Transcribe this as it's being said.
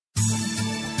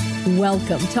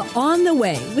Welcome to On the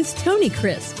Way with Tony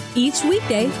Crisp. Each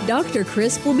weekday, Dr.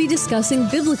 Crisp will be discussing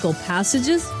biblical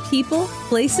passages, people,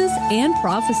 places, and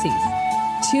prophecies.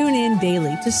 Tune in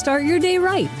daily to start your day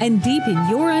right and deepen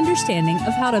your understanding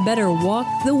of how to better walk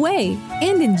the way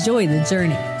and enjoy the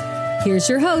journey. Here's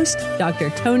your host, Dr.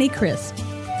 Tony Crisp.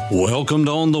 Welcome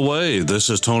to On the Way. This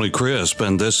is Tony Crisp,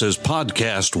 and this is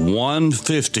podcast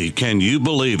 150. Can you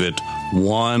believe it?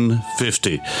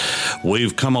 150.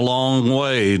 We've come a long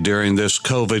way during this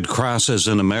COVID crisis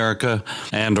in America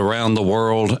and around the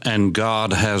world, and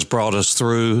God has brought us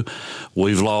through.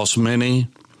 We've lost many,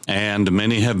 and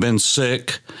many have been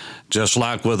sick, just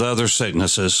like with other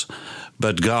sicknesses.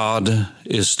 But God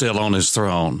is still on his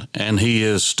throne, and he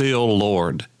is still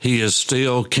Lord. He is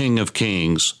still King of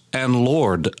Kings and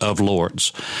Lord of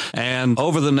Lords. And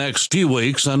over the next few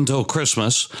weeks until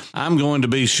Christmas, I'm going to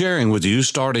be sharing with you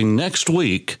starting next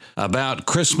week about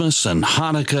Christmas and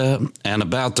Hanukkah and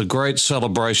about the great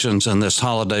celebrations in this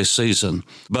holiday season.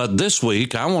 But this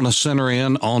week, I want to center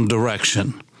in on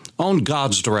direction. On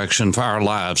God's direction for our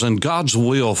lives and God's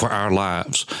will for our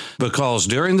lives. Because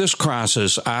during this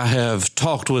crisis, I have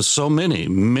talked with so many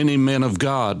men of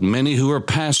God, many who are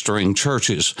pastoring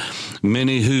churches,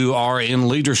 many who are in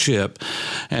leadership,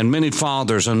 and many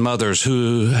fathers and mothers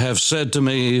who have said to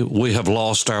me, we have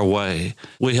lost our way.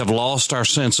 We have lost our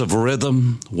sense of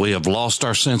rhythm. We have lost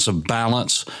our sense of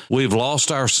balance. We've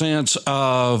lost our sense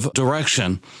of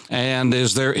direction. And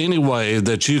is there any way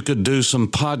that you could do some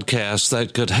podcasts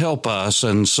that could help us?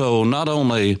 And so not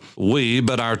only we,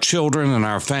 but our children and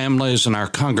our families and our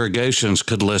congregations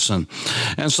could listen.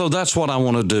 And so that's what I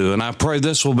want to do. And I pray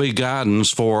this will be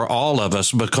guidance for all of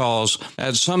us, because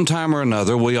at some time or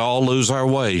another, we all lose our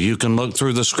way. You can look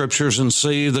through the scriptures and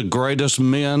see the greatest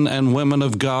men and women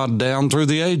of God down through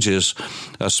the ages,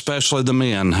 especially the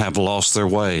men, have lost their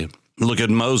way. Look at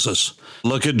Moses.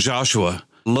 Look at Joshua.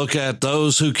 Look at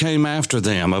those who came after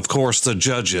them, of course, the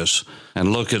judges,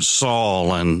 and look at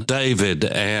Saul and David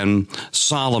and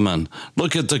Solomon.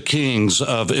 Look at the kings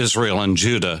of Israel and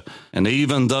Judah, and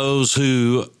even those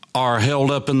who are held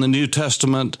up in the New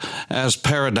Testament as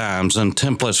paradigms and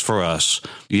templates for us.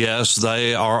 Yes,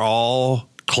 they are all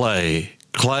clay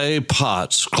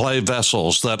pots, clay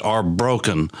vessels that are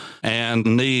broken and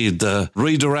need the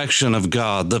redirection of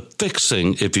God, the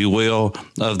fixing, if you will,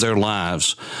 of their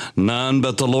lives. None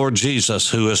but the Lord Jesus,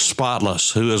 who is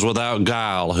spotless, who is without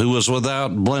guile, who is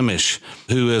without blemish,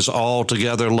 who is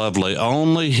altogether lovely.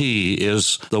 Only he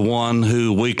is the one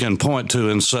who we can point to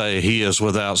and say he is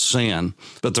without sin.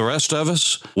 But the rest of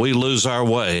us, we lose our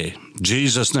way.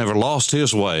 Jesus never lost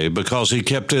his way because he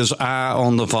kept his eye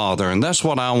on the Father. And that's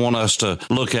what I want us to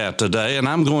look at today. And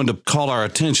I'm going to call our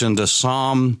attention to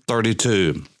Psalm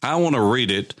 32. I want to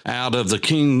read it out of the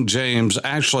King James,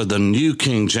 actually the New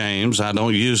King James. I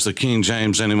don't use the King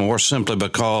James anymore simply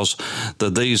because the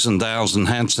these and thous and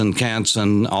hants and cants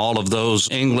and all of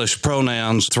those English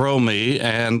pronouns throw me,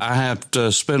 and I have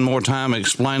to spend more time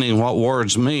explaining what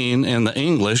words mean in the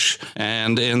English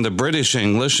and in the British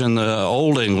English and the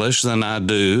Old English than I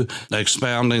do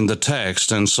expounding the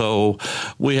text. And so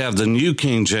we have the New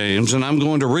King James, and I'm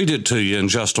going to read it to you in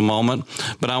just a moment,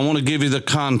 but I want to give you the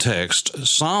context.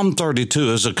 Psalm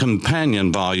 32 is a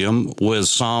companion volume with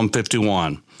Psalm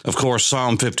 51. Of course,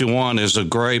 Psalm 51 is a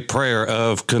great prayer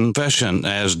of confession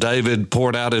as David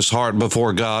poured out his heart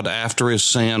before God after his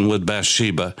sin with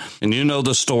Bathsheba. And you know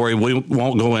the story. We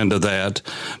won't go into that.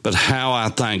 But how I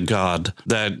thank God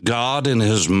that God in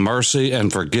his mercy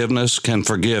and forgiveness can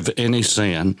forgive any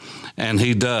sin. And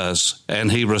he does.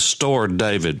 And he restored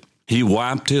David. He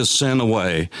wiped his sin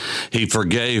away. He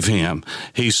forgave him.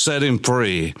 He set him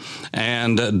free.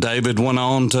 And David went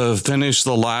on to finish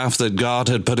the life that God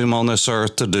had put him on this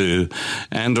earth to do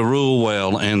and to rule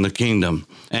well in the kingdom.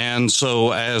 And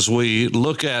so as we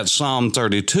look at Psalm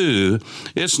 32,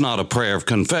 it's not a prayer of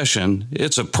confession.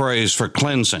 It's a praise for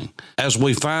cleansing. As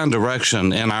we find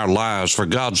direction in our lives for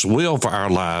God's will for our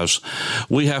lives,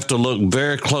 we have to look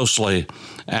very closely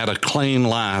at a clean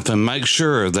life and make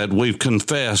sure that we've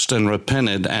confessed and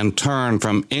repented and turned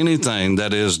from anything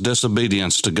that is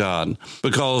disobedience to God.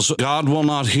 Because God will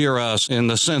not hear us in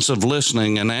the sense of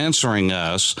listening and answering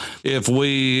us if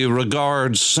we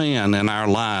regard sin in our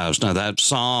lives. Now, that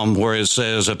psalm where it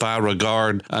says, if I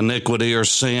regard iniquity or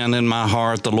sin in my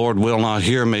heart, the Lord will not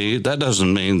hear me, that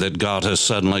doesn't mean that God has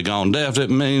suddenly gone deaf.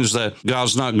 It means that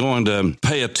God's not going to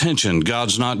pay attention.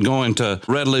 God's not going to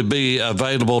readily be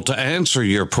available to answer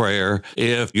your prayer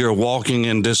if you're walking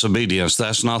in disobedience.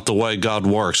 That's not the the way God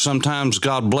works. Sometimes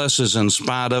God blesses in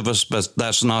spite of us, but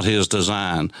that's not his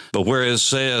design. But where it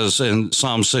says in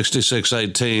Psalm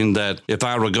 66:18 that if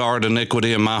I regard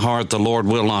iniquity in my heart, the Lord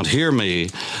will not hear me,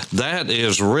 that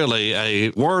is really a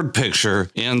word picture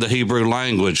in the Hebrew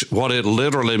language. What it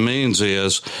literally means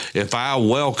is if I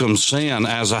welcome sin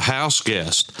as a house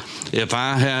guest, if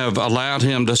I have allowed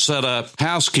him to set up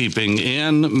housekeeping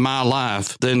in my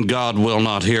life, then God will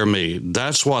not hear me.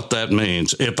 That's what that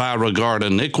means. If I regard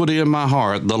iniquity in my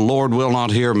heart, the Lord will not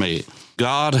hear me.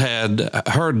 God had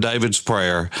heard David's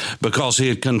prayer because he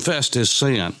had confessed his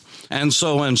sin. And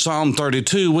so in Psalm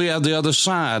 32, we have the other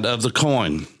side of the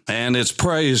coin, and it's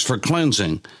praise for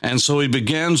cleansing. And so he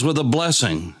begins with a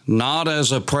blessing, not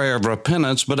as a prayer of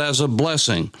repentance, but as a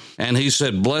blessing. And he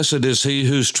said, blessed is he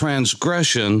whose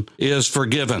transgression is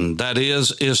forgiven, that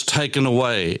is taken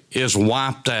away, is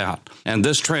wiped out. And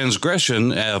this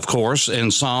transgression, of course,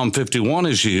 in Psalm 51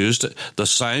 is used, the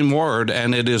same word,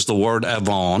 and it is the word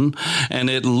avon, and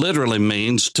it literally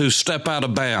means to step out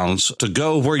of bounds, to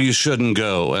go where you shouldn't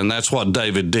go. And that's what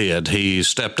David did. He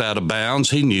stepped out of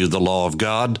bounds. He knew the law of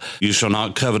God. You shall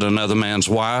not covet another man's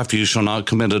wife. You shall not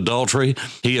commit adultery.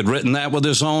 He had written that with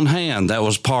his own hand. That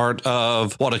was part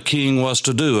of what a king was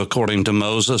to do, according to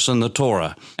Moses and the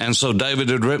Torah. And so David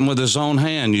had written with his own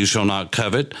hand, you shall not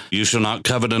covet. You shall not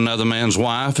covet another man's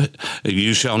wife.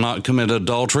 You shall not commit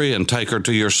adultery and take her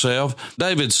to yourself.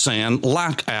 David's sin,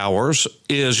 like ours,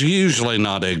 is usually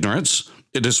not ignorance.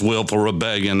 It is willful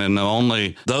rebellion, and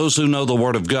only those who know the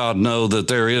Word of God know that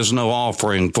there is no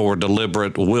offering for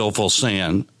deliberate, willful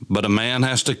sin. But a man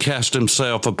has to cast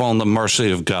himself upon the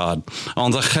mercy of God,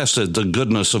 on the chesed, the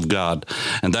goodness of God.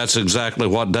 And that's exactly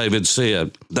what David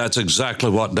said. That's exactly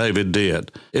what David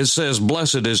did. It says,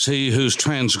 blessed is he whose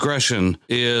transgression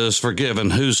is forgiven,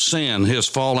 whose sin, his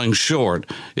falling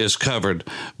short, is covered.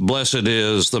 Blessed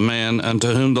is the man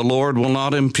unto whom the Lord will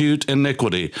not impute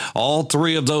iniquity. All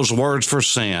three of those words for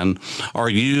sin are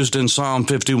used in Psalm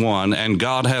 51, and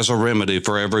God has a remedy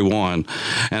for every one.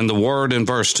 And the word in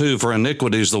verse 2 for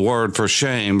iniquity is the word for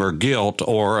shame or guilt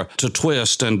or to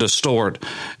twist and distort.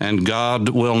 And God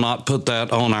will not put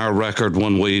that on our record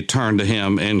when we turn to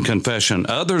him in confession.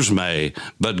 Others may,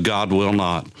 but God will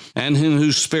not. And in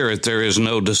whose spirit there is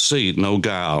no deceit, no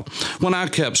guile. When I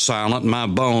kept silent, my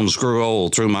bones grew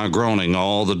old through my groaning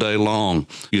all the day long.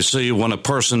 You see, when a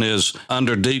person is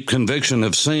under deep conviction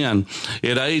of sin,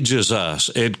 it ages us.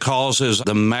 It causes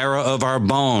the marrow of our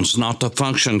bones not to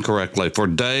function correctly. For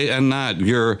day and night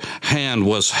your hand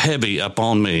was heavy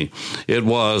upon me. It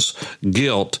was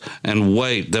guilt and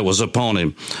weight that was upon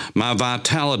him. My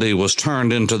vitality was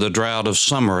turned into the drought of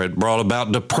summer. It brought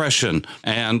about depression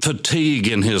and fatigue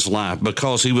in his life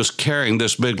because he was carrying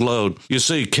this big load. You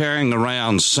see, carrying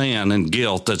around sin and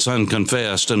guilt that's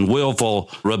unconfessed and willful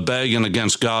rebellion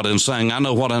against God and saying, I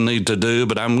know what I need to do,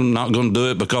 but I'm not going to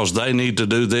do it because they need to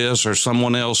do this or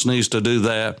someone else needs to do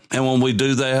that. And when we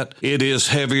do that, it is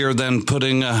heavier than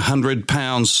putting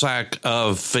 100-pound sack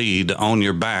of feed on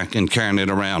your back and carrying it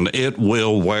around. It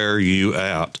will wear you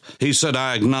out. He said,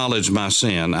 I acknowledge my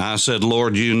sin. I said,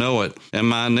 Lord, you know it, and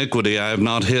my iniquity I have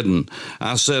not hidden.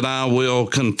 I said, I will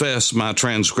confess my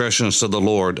transgressions to the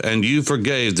Lord, and you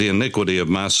forgave the iniquity of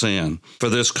my sin. For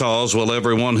this cause will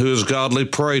everyone who is godly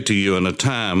pray to you in a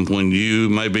time when you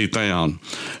may be found.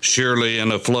 Surely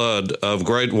in a flood of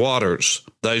great waters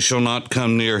they shall not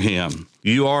come near him.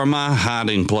 You are my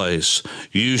hiding place.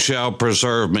 You shall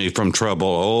preserve me from trouble.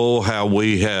 Oh, how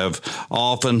we have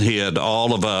often hid,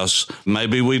 all of us.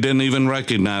 Maybe we didn't even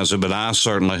recognize it, but I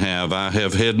certainly have. I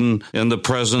have hidden in the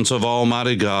presence of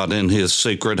Almighty God in his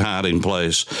secret hiding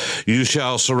place. You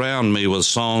shall surround me with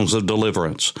songs of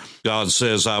deliverance. God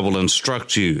says, I will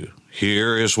instruct you.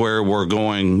 Here is where we're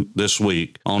going this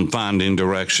week on finding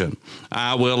direction.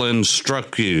 I will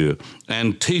instruct you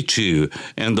and teach you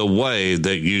in the way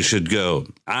that you should go.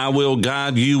 I will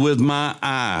guide you with my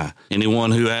eye.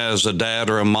 Anyone who has a dad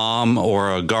or a mom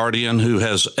or a guardian who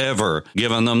has ever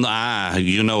given them the eye,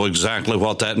 you know exactly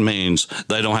what that means.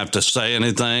 They don't have to say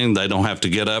anything. They don't have to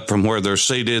get up from where they're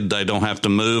seated. They don't have to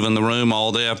move in the room.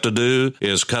 All they have to do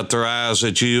is cut their eyes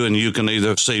at you, and you can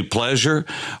either see pleasure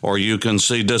or you can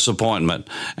see disappointment,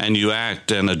 and you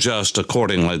act and adjust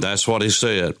accordingly. That's what he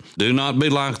said. Do not be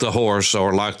like the horse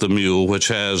or like the mule, which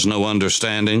has no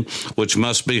understanding, which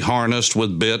must be harnessed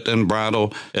with bit and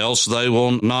bridle, else they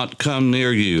will not come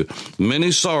near you.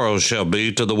 Many sorrows shall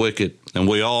be to the wicked. And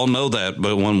we all know that,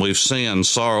 but when we've sinned,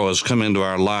 sorrow has come into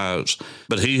our lives.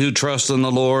 But he who trusts in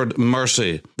the Lord,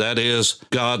 mercy, that is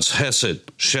God's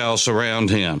hesed, shall surround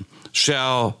him,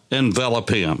 shall envelop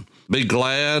him. Be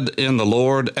glad in the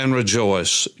Lord and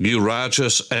rejoice, you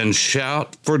righteous, and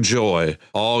shout for joy,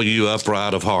 all you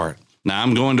upright of heart. Now,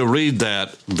 I'm going to read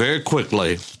that very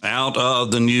quickly out of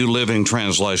the New Living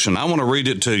Translation. I want to read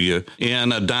it to you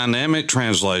in a dynamic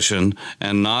translation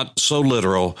and not so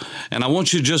literal. And I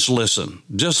want you to just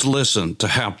listen to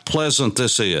how pleasant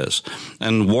this is.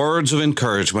 And words of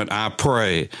encouragement, I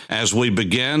pray, as we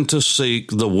begin to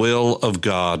seek the will of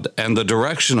God and the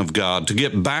direction of God to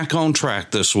get back on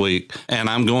track this week. And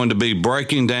I'm going to be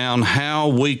breaking down how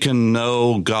we can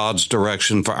know God's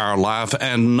direction for our life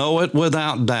and know it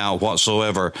without doubt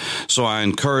whatsoever. So I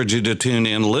encourage you to tune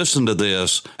in, listen to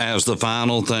this as the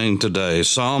final thing today.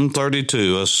 Psalm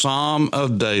 32, a psalm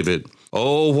of David.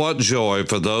 Oh, what joy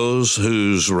for those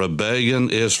whose rebellion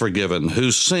is forgiven,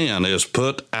 whose sin is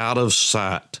put out of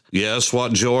sight. Yes,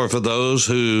 what joy for those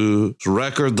whose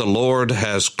record the Lord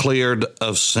has cleared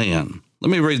of sin.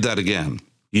 Let me read that again.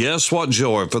 Yes, what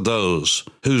joy for those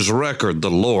whose record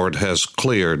the Lord has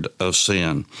cleared of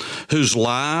sin, whose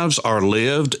lives are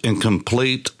lived in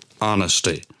complete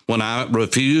honesty. When I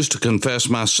refused to confess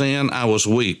my sin, I was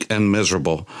weak and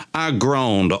miserable. I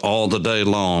groaned all the day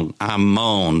long. I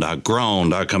moaned, I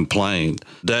groaned, I complained.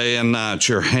 Day and night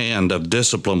your hand of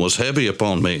discipline was heavy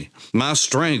upon me. My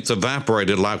strength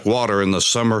evaporated like water in the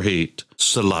summer heat.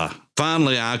 Selah.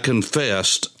 Finally, I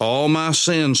confessed all my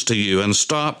sins to you and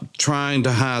stopped trying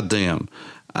to hide them.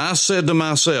 I said to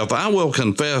myself, I will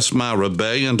confess my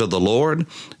rebellion to the Lord,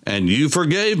 and you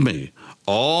forgave me.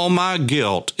 All my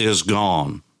guilt is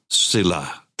gone.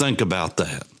 Selah. Think about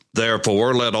that.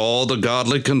 Therefore, let all the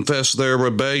godly confess their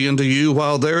rebellion to you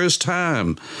while there is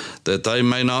time, that they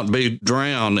may not be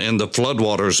drowned in the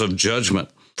floodwaters of judgment.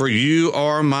 For you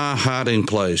are my hiding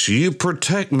place. You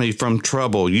protect me from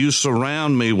trouble. You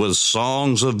surround me with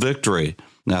songs of victory.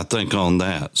 Now think on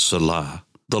that, Selah.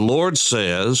 The Lord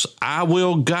says, I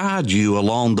will guide you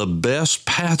along the best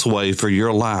pathway for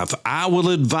your life. I will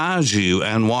advise you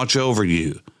and watch over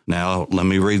you. Now, let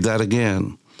me read that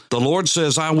again. The Lord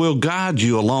says, I will guide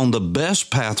you along the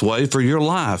best pathway for your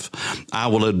life. I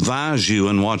will advise you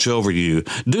and watch over you.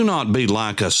 Do not be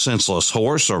like a senseless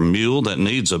horse or mule that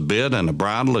needs a bit and a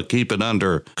bridle to keep it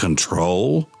under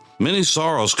control. Many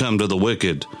sorrows come to the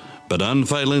wicked, but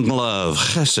unfailing love,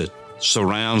 chesed,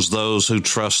 surrounds those who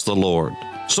trust the Lord.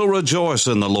 So rejoice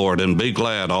in the Lord and be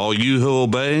glad, all you who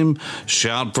obey him.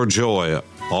 Shout for joy,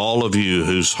 all of you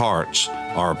whose hearts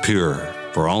are pure.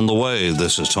 For On the Way,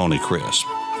 this is Tony Crisp.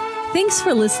 Thanks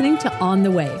for listening to On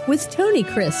the Way with Tony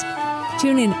Crisp.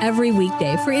 Tune in every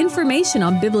weekday for information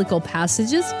on biblical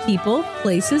passages, people,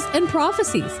 places, and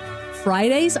prophecies.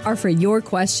 Fridays are for your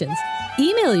questions.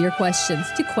 Email your questions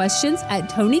to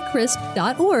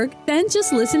questions@tonycrisp.org. Then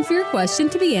just listen for your question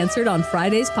to be answered on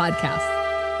Friday's podcast.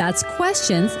 That's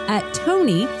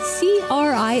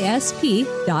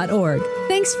questions@tonycrisp.org.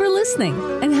 Thanks for listening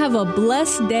and have a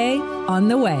blessed day on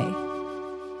the way.